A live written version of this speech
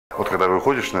Вот когда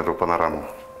выходишь на эту панораму,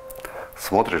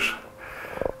 смотришь,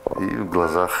 и в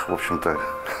глазах, в общем-то,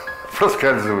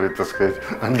 проскальзывает, так сказать,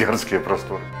 ангарские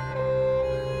просторы.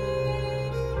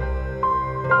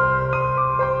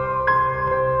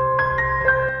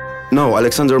 No,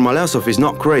 Alexander Malyasov is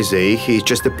not crazy, he's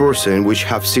just a person which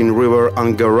have seen river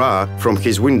Angara from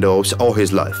his windows all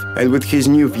his life. And with his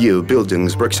new view,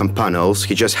 buildings, bricks and panels,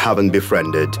 he just haven't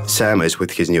befriended, same as with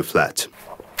his new flat.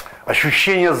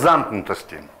 Ощущение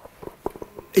замкнутости.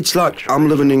 It's like I'm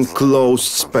living in closed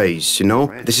space, you know?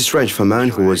 This is strange for a man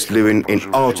who was living in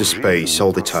outer space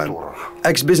all the time.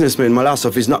 Ex-businessman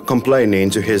Malyasov is not complaining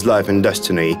to his life and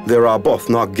destiny. They are both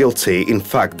not guilty in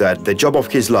fact that the job of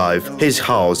his life, his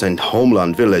house and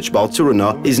homeland village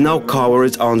Balturina is now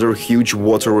covered under a huge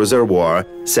water reservoir,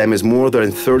 same as more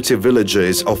than 30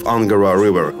 villages of Angara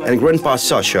River. And Grandpa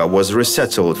Sasha was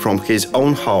resettled from his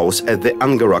own house at the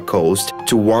Angara coast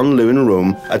to one living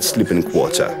room at sleeping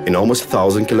quarter, in almost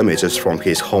 1,000 kilometers from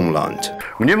his homeland.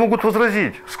 Мне могут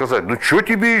возразить, сказать, ну что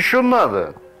тебе еще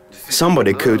надо?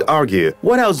 Somebody could argue,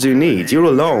 what else do you need? You're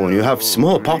alone, you have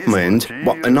small apartment,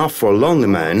 but enough for a lonely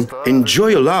man. Enjoy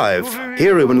your life.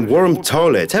 Here even warm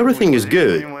toilet, everything is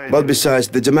good. But besides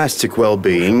the domestic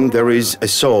well-being, there is a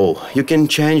soul. You can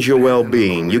change your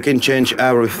well-being, you can change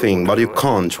everything, but you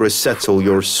can't resettle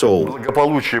your soul.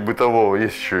 Благополучие бытового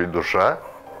есть еще и душа.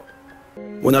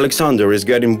 When Alexander is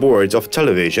getting bored of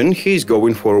television, he's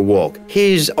going for a walk.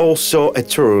 He is also a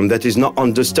term that is not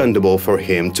understandable for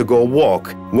him to go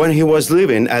walk. When he was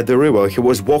living at the river, he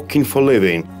was walking for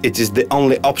living. It is the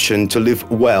only option to live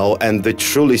well and the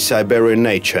truly Siberian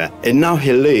nature. And now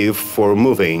he live for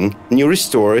moving, new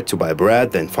resort to buy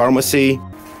bread and pharmacy.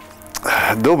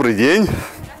 Добрый день.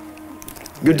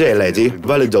 Good day, lady.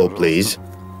 Validol, please.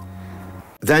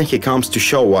 Then he comes to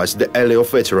show us the alley of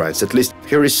veterans. At least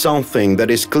here is something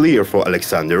that is clear for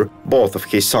Alexander. Both of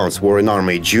his sons were in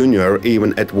army, junior,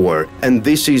 even at war. And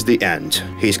this is the end.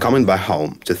 He's coming back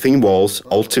home to thin walls,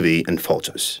 old TV and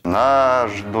photos.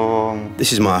 Наш дом.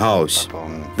 This is my house.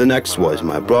 The next was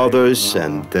my brothers,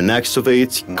 and the next of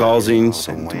it, cousins,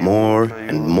 and more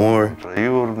and more.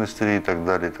 Троюродные и так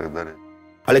далее, и так далее.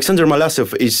 Alexander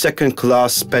Malyasov is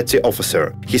second-class petty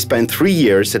officer. He spent 3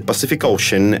 years at Pacific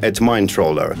Ocean at mine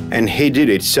trawler, and he did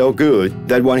it so good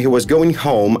that when he was going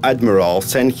home, Admiral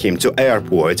sent him to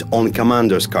airport on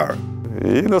commander's car.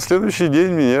 И на следующий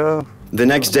день меня... The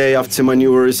next day after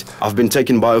maneuvers, I've been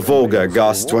taken by Volga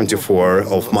Gaz-24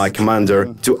 of my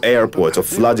commander to airport of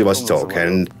Vladivostok,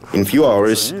 and in few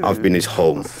hours I've been at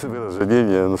home.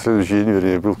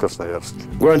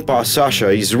 Grandpa Sasha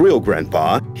is real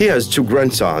grandpa. He has 2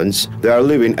 grandsons. They are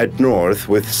living at north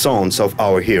with sons of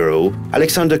our hero.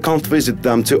 Alexander can't visit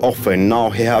them too often. Now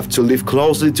he have to live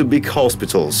closely to big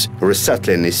hospitals.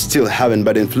 Resettling is still having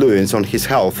bad influence on his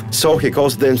health, so he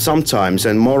calls them sometimes,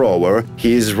 and moreover,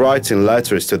 he is writing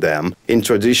letters to them in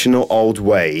traditional old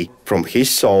way, from his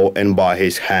soul and by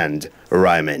his hand,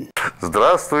 rhyming.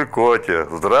 Здравствуй, Котя,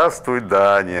 здравствуй,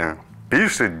 Даня.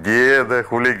 Пишет деда,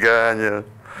 хулиганя.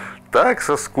 Так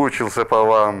соскучился по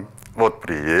вам. Вот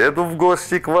приеду в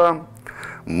гости к вам.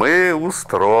 Мы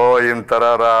устроим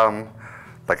тарарам.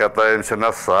 Покатаемся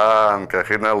на санках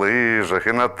и на лыжах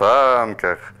и на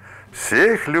танках.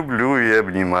 Всех люблю и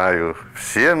обнимаю.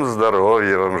 Всем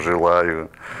здоровья вам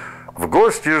желаю. В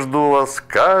гости жду вас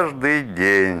каждый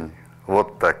день.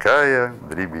 Вот такая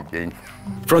дребедень.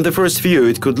 From the first view,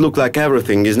 it could look like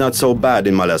everything is not so bad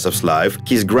in Malyasov's life.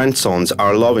 His grandsons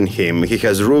are loving him, he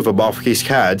has a roof above his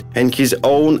head, and his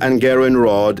own Angarian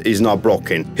rod is not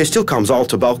broken. He still comes out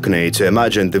to balcony to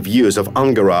imagine the views of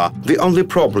Angara. The only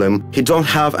problem, he don't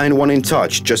have anyone in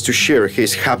touch just to share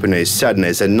his happiness,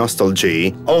 sadness and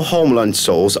nostalgia. All homeland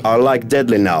souls are like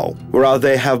deadly now. Where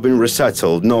they have been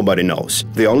resettled, nobody knows.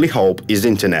 The only hope is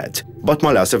internet. But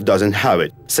Malyasov doesn't have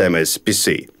it, same as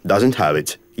PC doesn't have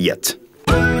it yet.